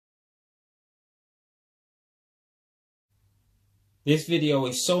This video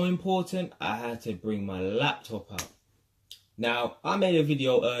is so important, I had to bring my laptop out. Now, I made a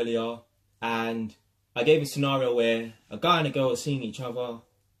video earlier and I gave a scenario where a guy and a girl are seeing each other.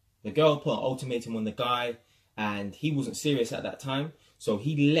 The girl put an ultimatum on the guy and he wasn't serious at that time. So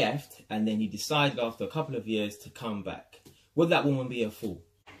he left and then he decided after a couple of years to come back. Would that woman be a fool?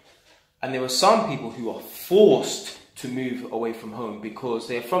 And there were some people who are forced to move away from home because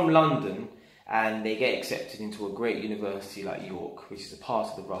they're from London and they get accepted into a great university like York, which is a part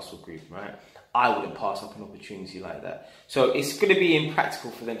of the Russell Group, right? I wouldn't pass up an opportunity like that. So it's going to be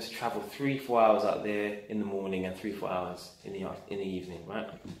impractical for them to travel 3-4 hours out there in the morning and 3-4 hours in the evening, right?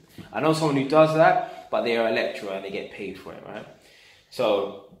 I know someone who does that, but they are a lecturer and they get paid for it, right?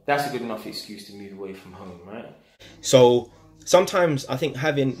 So that's a good enough excuse to move away from home, right? So sometimes I think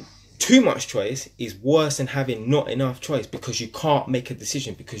having too much choice is worse than having not enough choice, because you can't make a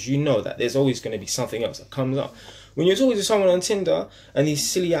decision because you know that there's always going to be something else that comes up. When you're talking to someone on Tinder and these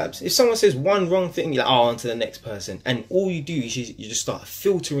silly apps, if someone says one wrong thing, you're like, oh, on to the next person. And all you do is you just start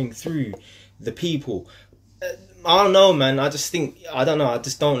filtering through the people. I don't know, man. I just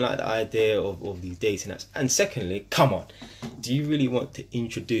don't like the idea of these dating apps. And secondly, come on, do you really want to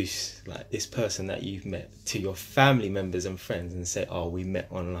introduce like this person that you've met to your family members and friends and say, oh, we met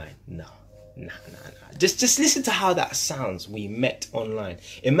online? No. Just listen to how that sounds. We met online.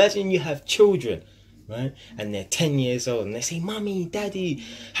 Imagine you have children, right? And they're 10 years old and they say, Mummy, Daddy,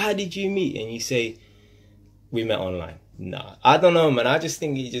 how did you meet? And you say, we met online. Nah, I don't know, man. I just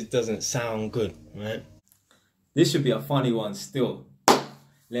think it just doesn't sound good, right? This should be a funny one still.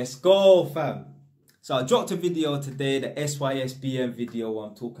 Let's go, fam. So I dropped a video today, the SYSBM video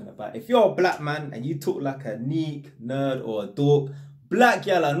I'm talking about. If you're a black man and you talk like a neek, nerd or a dork, black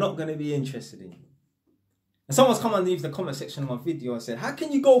y'all are not going to be interested in you. And someone's come underneath the comment section of my video and said, how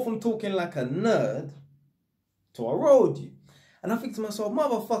can you go from talking like a nerd to a roadie? And I think to myself,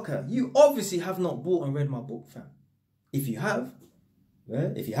 motherfucker, you obviously have not bought and read my book, fam. If you have, yeah,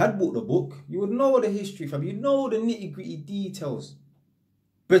 if you had bought the book, you would know the history, fam. You know the nitty-gritty details.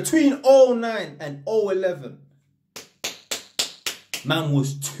 Between 09 and 011, man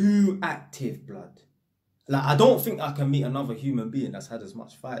was too active, blood. Like, I don't think I can meet another human being that's had as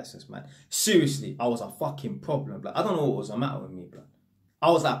much fight since, man. Seriously, I was a fucking problem, blood. I don't know what was the matter with me, blood.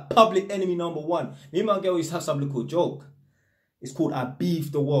 I was like public enemy #1. Me and my girl used to have some little joke. It's called I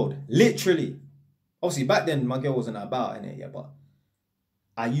Beef the World. Literally. Obviously, back then, my girl wasn't about in it yet, but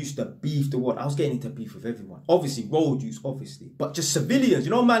I used to beef the world. I was getting into beef with everyone. Obviously, road use, obviously. But just civilians, you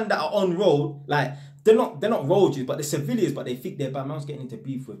know, man that are on road, like, they're not road use, but they're civilians, but they think they're bad. Man was getting into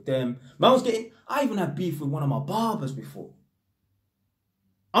beef with them. I even had beef with one of my barbers before.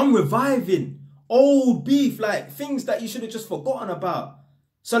 I'm reviving old beef, like, things that you should have just forgotten about.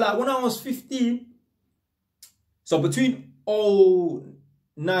 So, like, when I was 15, so between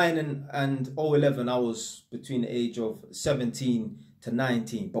 09 and 011, I was between the age of 17 to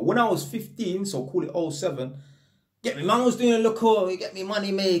 19. But when I was 15, so call it 07, get me, man was doing a look, get me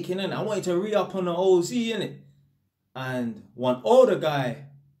money making, and I wanted to re-up on the OZ, innit? And one older guy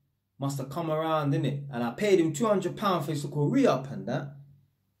must have come around, innit? And I paid him £200 for his little re-up and that.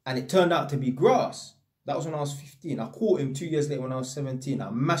 And it turned out to be grass. That was when I was 15. I caught him 2 years later when I was 17. I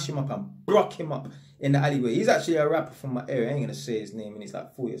mashed him up and broke him up in the alleyway. He's actually a rapper from my area. I ain't gonna say his name, and he's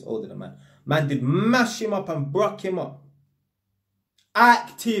like 4 years older than man. Man did mash him up and broke him up.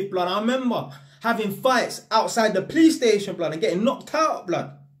 Active, blood. I remember having fights outside the police station, blood, and getting knocked out,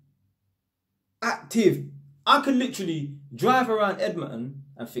 blood. Active. I could literally drive around Edmonton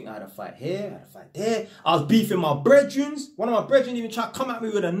and think I had a fight here, I had a fight there. I was beefing my brethrens. One of my brethren even tried to come at me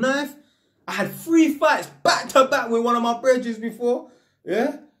with a knife. I had 3 fights back to back with one of my brethrens before.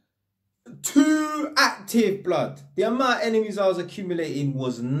 Yeah? Too active, blood. The amount of enemies I was accumulating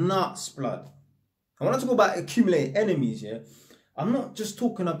was nuts, blood. And when I talk about accumulating enemies, yeah, I'm not just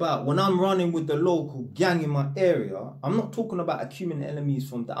talking about when I'm running with the local gang in my area. I'm not talking about accumulating enemies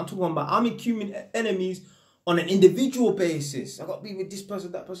from that. I'm talking about I'm accumulating enemies on an individual basis. I got to be with this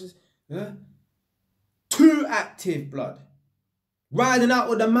person, that person. Yeah? Too active, blood. Riding out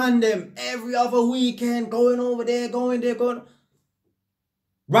with the man them every other weekend, going over there, going there, going.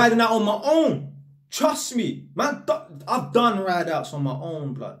 Riding out on my own. Trust me. Man, I've done ride outs on my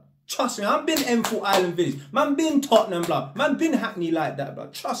own, blood. Trust me, I've been M4 Island Village. Man, been Tottenham, blood. Man, been Hackney like that,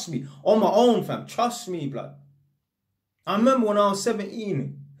 blood. Trust me. On my own, fam. Trust me, blood. I remember when I was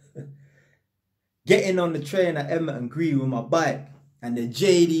 17, getting on the train at Edmonton Green with my bike and the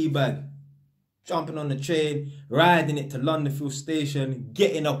JD bag. Jumping on the train, riding it to Londonfield Station,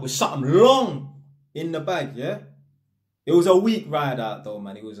 getting up with something long in the bag, yeah? It was a weak ride out though,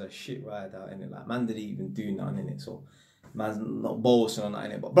 man. It was a shit ride out, innit? Like, man didn't even do nothing in it, so Man's not boasting or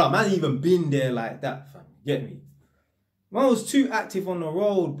nothing. But bro, man even been there like that, fam. Get me? Man was too active on the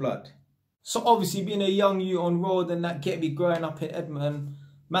road, blood. So obviously being a young you on road and that, get me, growing up in Edmonton,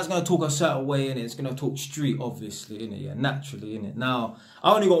 man's gonna talk a certain way, innit? It's gonna talk street, obviously, innit? Yeah, naturally, innit? Now,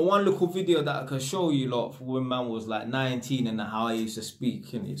 I only got one little video that I can show you lot for when man was like 19 and how I used to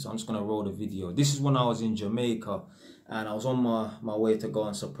speak, innit? So I'm just gonna roll the video. This is when I was in Jamaica and I was on my way to go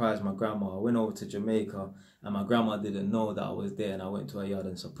and surprise my grandma. I went over to Jamaica and my grandma didn't know that I was there, and I went to her yard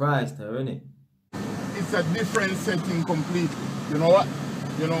and surprised her, innit? It's a different setting completely. You know what?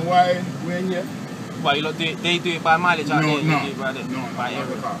 You know why we're here? Why you lot do it? They do it by mileage out there? No, by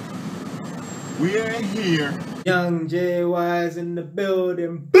area. We're here. Young JY's in the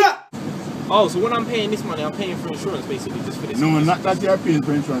building. Blah! Oh, so when I'm paying this money, I'm paying for insurance basically, just for this? No, not that you're paying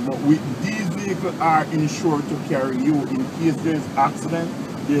for insurance, but these vehicles are insured to carry you. In case there's accident,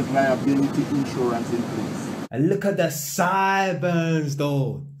 there's liability insurance in place. And look at the sideburns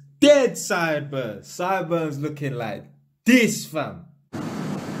though. Dead sideburns. Sideburns looking like this, fam.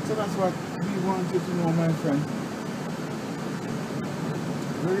 So that's what we want you to know, my friend.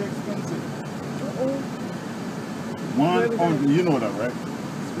 Very expensive. You know that, right?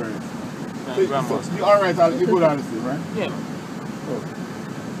 It's very expensive. So you alright, you good honestly, right? Yeah, man. Oh.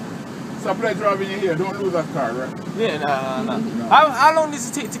 So play driving you here, don't lose that car, right? Yeah, no. How long does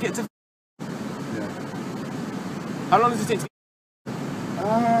it take to get to? Yeah. How long does it take to?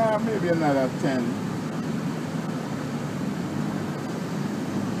 Maybe another 10.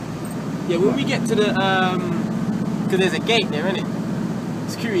 Yeah, when we get to the because there's a gate there, innit?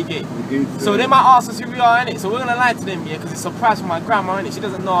 Security gate. So they might ask us who we are, innit? So we're gonna lie to them, yeah, because it's a surprise for my grandma, innit? She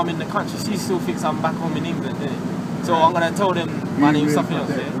doesn't know I'm in the country. She still thinks I'm back home in England, innit? So I'm gonna tell them my name's something else.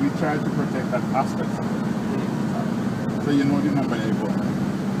 Yeah? We try to protect that aspect of it. So you know the number you go.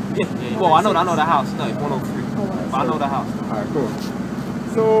 Yeah. Well, I know the house. No, it's 103. But I know the house. Alright, cool.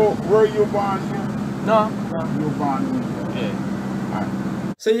 So were you born here? No. You were born here. Yeah. Alright.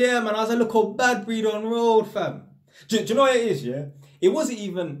 So yeah, man, I was a little bad breed on road, fam. Do you know what it is, yeah? It wasn't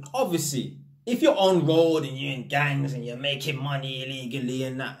even, obviously, if you're on road and you're in gangs and you're making money illegally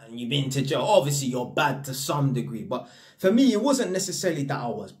and that, and you've been to jail, obviously you're bad to some degree. But for me, it wasn't necessarily that I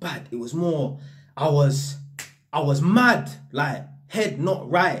was bad. It was more, I was mad, like, head not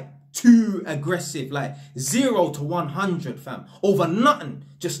right, too aggressive, like 0 to 100, fam. Over nothing,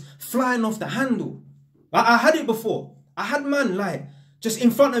 just flying off the handle. I had it before. I had man, like, just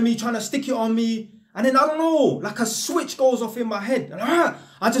in front of me, trying to stick it on me. And then, I don't know, like a switch goes off in my head. And I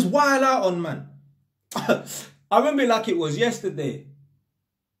just wild out on man. I remember it like it was yesterday.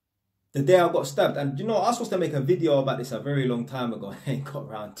 The day I got stabbed. And you know, I was supposed to make a video about this a very long time ago. I ain't got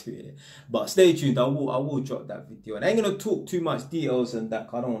around to it. But stay tuned, I will drop that video. And I ain't going to talk too much details and that,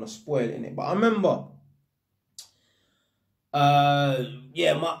 because I don't want to spoil it in it. But I remember, that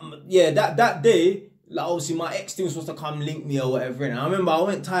day, like obviously my ex team was supposed to come link me or whatever. And I remember I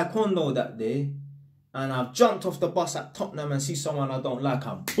went taekwondo that day. And I've jumped off the bus at Tottenham and see someone I don't like,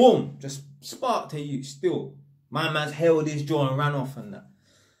 and boom, just sparked a youth still. My man's held his jaw and ran off and that.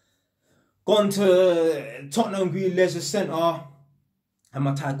 Gone to Tottenham Green Leisure Centre, had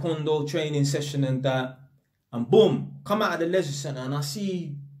my taekwondo training session and that. And boom, come out of the leisure centre and I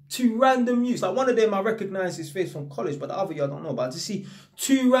see two random youths. Like one of them I recognise his face from college, but the other I don't know. But I just see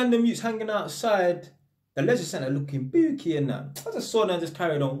two random youths hanging outside the leisure centre looking booky and that. I just saw them and just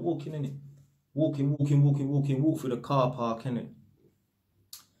carried on walking in it. Walk through the car park, innit?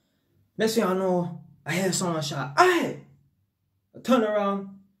 Next thing I know, I hear someone shout, "Aye!" I turn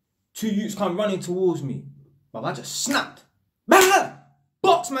around, two youths come running towards me. But I just snapped. Bah!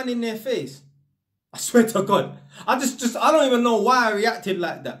 Box man in their face. I swear to God. I don't even know why I reacted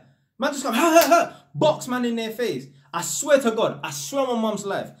like that. Man just come, ha! Box man in their face. I swear to God, I swear on my mum's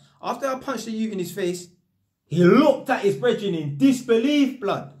life. After I punched the youth in his face, he looked at his brethren in disbelief,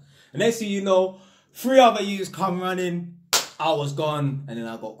 blood. And next thing you know, 3 other youths come running. I was gone, and then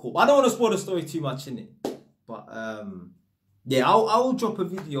I got caught. But I don't want to spoil the story too much, innit? But yeah, I will drop a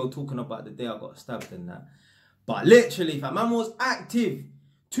video talking about the day I got stabbed and that. But literally, fam, man was active,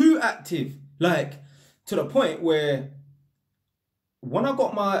 too active, like to the point where when I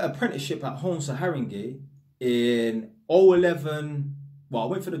got my apprenticeship at Home Haringey in 2011, well, I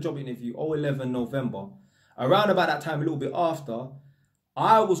went for the job interview 2011 November. Around about that time, a little bit after,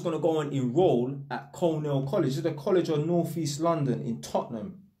 I was going to go and enroll at Cornell College. It's a college on North East London in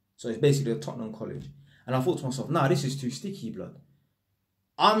Tottenham. So it's basically a Tottenham college. And I thought to myself, nah, this is too sticky, blood.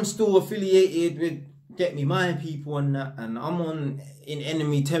 I'm still affiliated get me, my people and that, and I'm in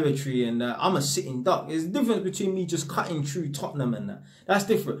enemy territory and I'm a sitting duck. There's a difference between me just cutting through Tottenham and that. That's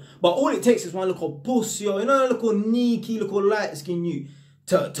different. But all it takes is one little pussy, or, you know, little sneaky, little light skin you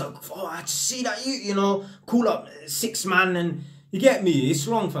oh, I just see that you know, call up 6 man and you get me. It's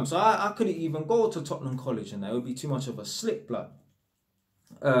wrong, fam. So I couldn't even go to Tottenham College and that. It would be too much of a slip, blood.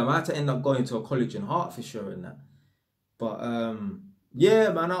 I had to end up going to a college in Hertfordshire and that. But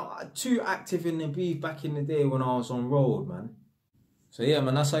yeah, man, I too active in the beef back in the day when I was on road, man. So yeah,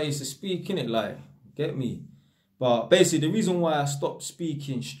 man, that's how I used to speak, innit, like, get me. But basically, the reason why I stopped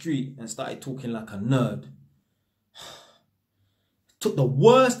speaking street and started talking like a nerd, took the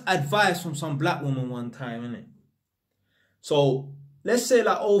worst advice from some black woman one time, innit. So let's say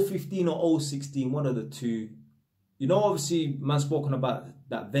like 015 or 016, one of the two. You know, obviously, man spoken about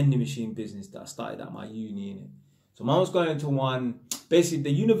that vending machine business that I started at my uni, innit. So man was going into one. Basically,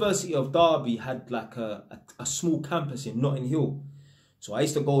 the University of Derby had like a small campus in Notting Hill. So I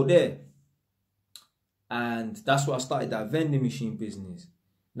used to go there. And that's where I started that vending machine business.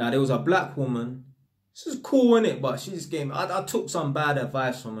 Now, there was a black woman. This is cool, innit? But she just gave me... I took some bad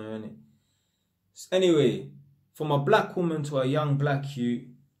advice from her, innit? Anyway, from a black woman to a young black youth.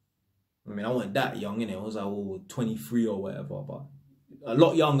 I mean, I wasn't that young, innit? I was like 23 or whatever. But a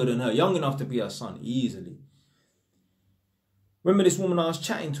lot younger than her. Young enough to be her son, easily. Remember this woman, I was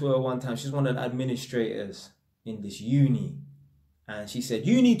chatting to her one time. She's one of the administrators in this uni. And she said,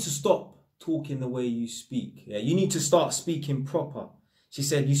 you need to stop talking the way you speak. Yeah, you need to start speaking proper. She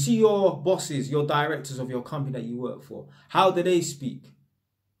said, you see your bosses, your directors of your company that you work for. How do they speak?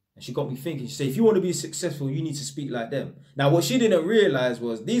 And she got me thinking. She said, if you want to be successful, you need to speak like them. Now, what she didn't realize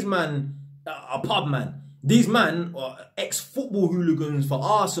was these man are pub man. These man are ex-football hooligans for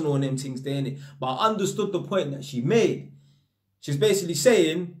Arsenal and them things there, innit? But I understood the point that she made. She's basically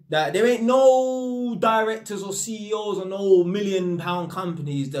saying that there ain't no directors or CEOs or no £1 million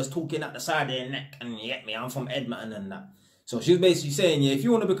companies that's talking at the side of their neck. And you get me, I'm from Edmonton and that. So she's basically saying, yeah, if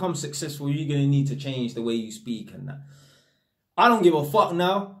you want to become successful, you're going to need to change the way you speak and that. I don't give a fuck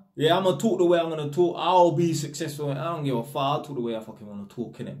now. Yeah, I'm going to talk the way I'm going to talk. I'll be successful. I don't give a fuck. I'll talk the way I fucking want to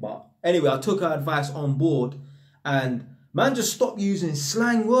talk, innit? But anyway, I took her advice on board. And man just stopped using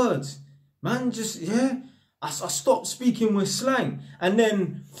slang words. Man just, yeah. I stopped speaking with slang. And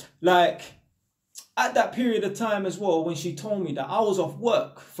then, like, at that period of time as well, when she told me that I was off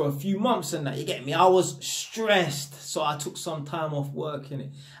work for a few months and that, you get me, I was stressed. So I took some time off work,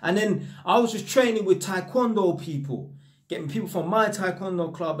 innit? And then I was just training with Taekwondo people. Getting people from my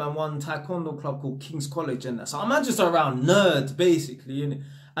Taekwondo club and one Taekwondo club called King's College and that. So I'm just around nerds, basically, innit?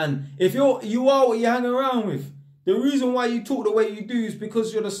 And if you are what you hang around with, the reason why you talk the way you do is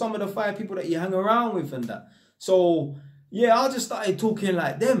because you're the sum of the 5 people that you hang around with and that. So, yeah, I just started talking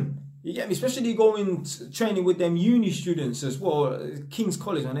like them. You get me? Especially going training with them uni students as well. King's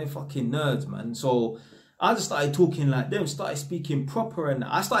College, and they're fucking nerds, man. So, I just started talking like them, started speaking proper and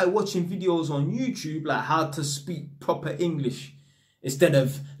that. I started watching videos on YouTube, like how to speak proper English instead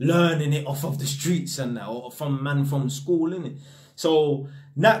of learning it off of the streets and that, or from school, innit? So,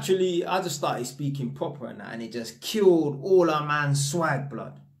 naturally, I just started speaking proper and that, and it just killed all our man's swag,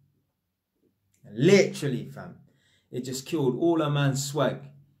 blood. Literally, fam. It just killed all our man's swag.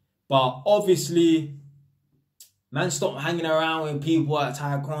 But obviously, man stopped hanging around with people at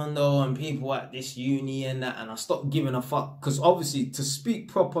Taekwondo and people at this uni and that, and I stopped giving a fuck. Because obviously, to speak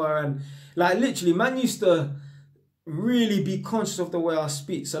proper and, like, literally, man used to really be conscious of the way I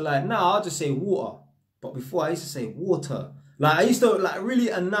speak. So, like, now I'll just say water. But before, I used to say water. Like, I used to, like, really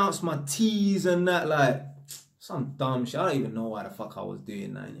announce my T's and that, like, some dumb shit. I don't even know why the fuck I was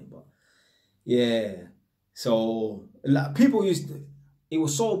doing that, but yeah. So, like, people used to, it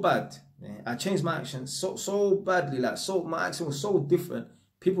was so bad. Man. I changed my accent so badly, like, my accent was so different.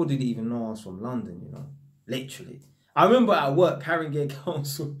 People didn't even know I was from London, you know, literally. I remember at work, Haringey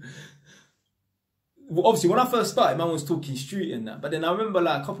Council, obviously, when I first started, man was talking street and that. But then I remember,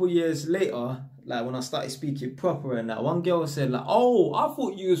 like, a couple of years later, like, when I started speaking proper and that, one girl said, like, oh, I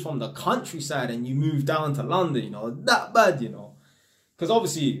thought you was from the countryside and you moved down to London, you know, that bad, you know. Because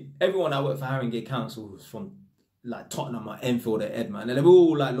obviously, everyone that worked for Haringey Council was from, like, Tottenham or Enfield or Edmonton. And they were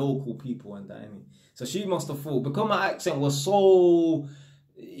all, like, local people and that, I mean. So she must have thought, because my accent was so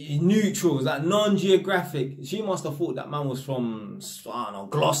neutral, it was like non-geographic, she must have thought that man was from, I don't know,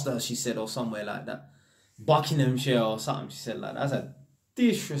 Gloucester, she said, or somewhere like that. Buckinghamshire or something, she said, like, that's a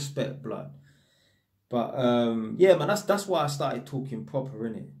disrespect, blood. But, yeah, man, that's why I started talking proper,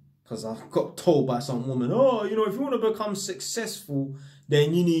 innit? Because I got told by some woman, oh, you know, if you want to become successful,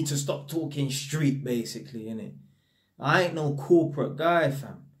 then you need to stop talking street, basically, innit? I ain't no corporate guy,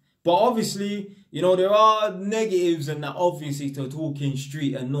 fam. But obviously, you know, there are negatives and that obviously to talking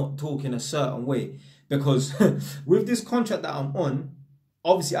street and not talking a certain way. Because with this contract that I'm on,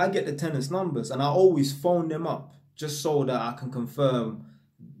 obviously I get the tenants' numbers and I always phone them up just so that I can confirm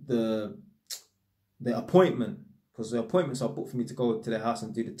the appointment. Because the appointments are booked for me to go to their house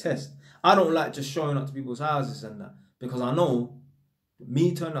and do the test. I don't like just showing up to people's houses and that. Because I know,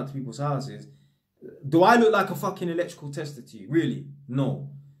 me turning up to people's houses, do I look like a fucking electrical tester to you? Really?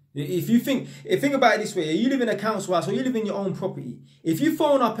 No. If you think about it this way, you live in a council house or you live in your own property. If you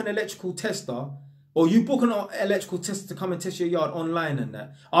phone up an electrical tester or you book an electrical tester to come and test your yard online and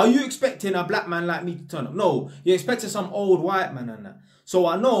that, are you expecting a black man like me to turn up? No, you're expecting some old white man and that. So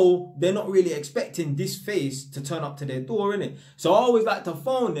I know they're not really expecting this face to turn up to their door, innit? So I always like to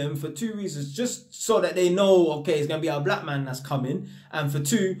phone them for two reasons, just so that they know, okay, it's going to be a black man that's coming. And for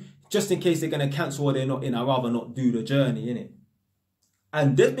two, just in case they're going to cancel or they're not in, I'd rather not do the journey, innit?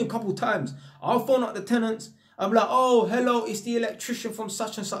 And there's been a couple times, I'll phone up the tenants, I'm like, oh, hello, it's the electrician from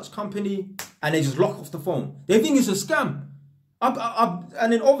such and such company. And they just lock off the phone. They think it's a scam.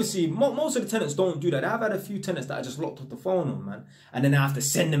 And then obviously, most of the tenants don't do that. I've had a few tenants that I just locked off the phone on, man. And then I have to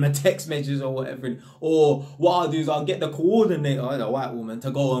send them a text message or whatever. Or what I'll do is I'll get the coordinator, the white woman, to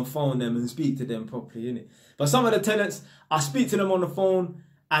go and phone them and speak to them properly, innit? But some of the tenants, I speak to them on the phone,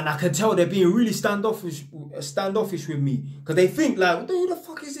 and I can tell they're being really standoffish with me. Because they think like, who the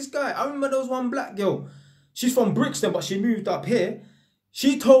fuck is this guy? I remember there was one black girl. She's from Brixton, but she moved up here.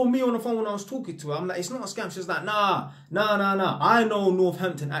 She told me on the phone when I was talking to her, I'm like, it's not a scam. She's like, nah. I know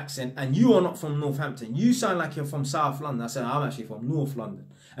Northampton accent, and you are not from Northampton. You sound like you're from South London. I said, I'm actually from North London.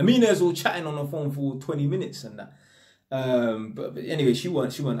 And me and her was all chatting on the phone for 20 minutes and that. But anyway, she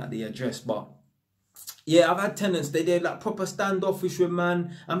weren't at the address, but yeah, I've had tenants, they're like proper standoffish with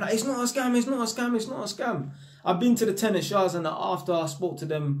man. I'm like, it's not a scam, it's not a scam, it's not a scam. I've been to the tenant yards and after I spoke to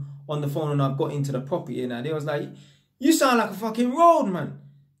them on the phone and I've got into the property and they was like, you sound like a fucking road man.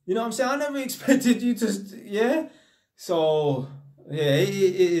 You know what I'm saying? I never expected you to, yeah? So, yeah, it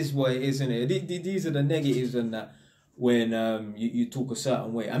is what it is, isn't it? These are the negatives and that when you talk a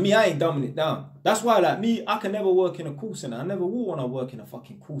certain way. I mean, I ain't dumbing it down. That's why, like me, I can never work in a call center. I never will want to work in a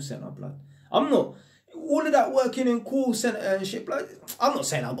fucking call center, blood. I'm not... All of that working in call center and shit, like, I'm not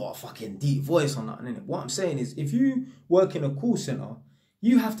saying I got a fucking deep voice or nothing, innit? What I'm saying is, if you work in a call center,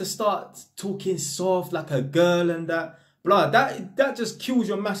 you have to start talking soft like a girl and that, blood. That just kills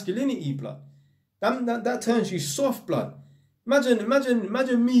your masculinity, blood. That turns you soft, blood.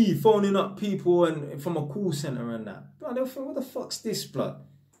 Imagine me phoning up people and from a call center and that. Blood, they'll think, what the fuck's this, blood?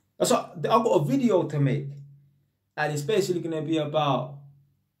 So I've got a video to make, and it's basically gonna be about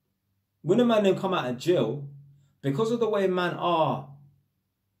when a man then come out of jail, because of the way man are,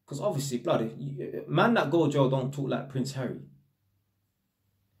 because obviously, blood, man that go jail don't talk like Prince Harry.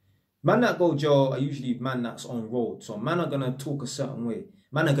 Man that go jail are usually man that's on road. So man are going to talk a certain way.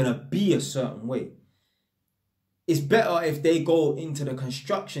 Man are going to be a certain way. It's better if they go into the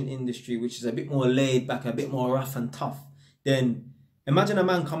construction industry, which is a bit more laid back, a bit more rough and tough. Then imagine a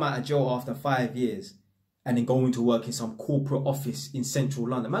man come out of jail after 5 years and then going to work in some corporate office in central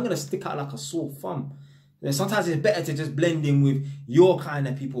London. Man gonna stick out like a sore thumb. And sometimes it's better to just blend in with your kind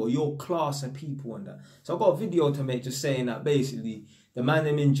of people or your class of people and that. So I've got a video to make just saying that basically the man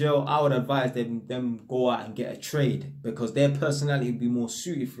them in jail, I would advise them go out and get a trade because their personality would be more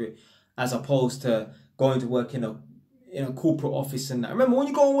suited for it as opposed to going to work in a corporate office and that. Remember when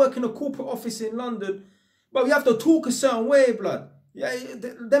you go and work in a corporate office in London, but you have to talk a certain way, blood. Yeah,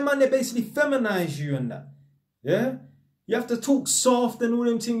 them man, they basically feminize you and that. Yeah? You have to talk soft and all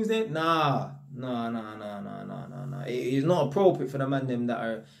them things there. Nah. It's not appropriate for the man them that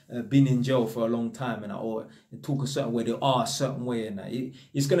are been in jail for a long time and or talk a certain way. They are a certain way and that.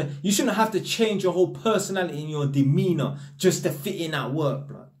 You shouldn't have to change your whole personality and your demeanor just to fit in at work,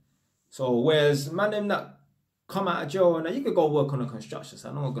 blood. So whereas man them that come out of jail and that, you could go work on a construction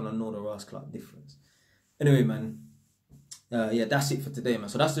site. No one's gonna know the Ross Clark difference. Anyway, man. Yeah, that's it for today, man.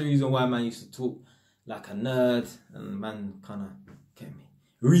 So that's the reason why man used to talk like a nerd, and man kind of get me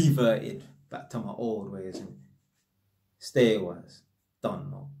reverted back to my old ways and stay wise. Done,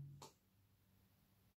 no.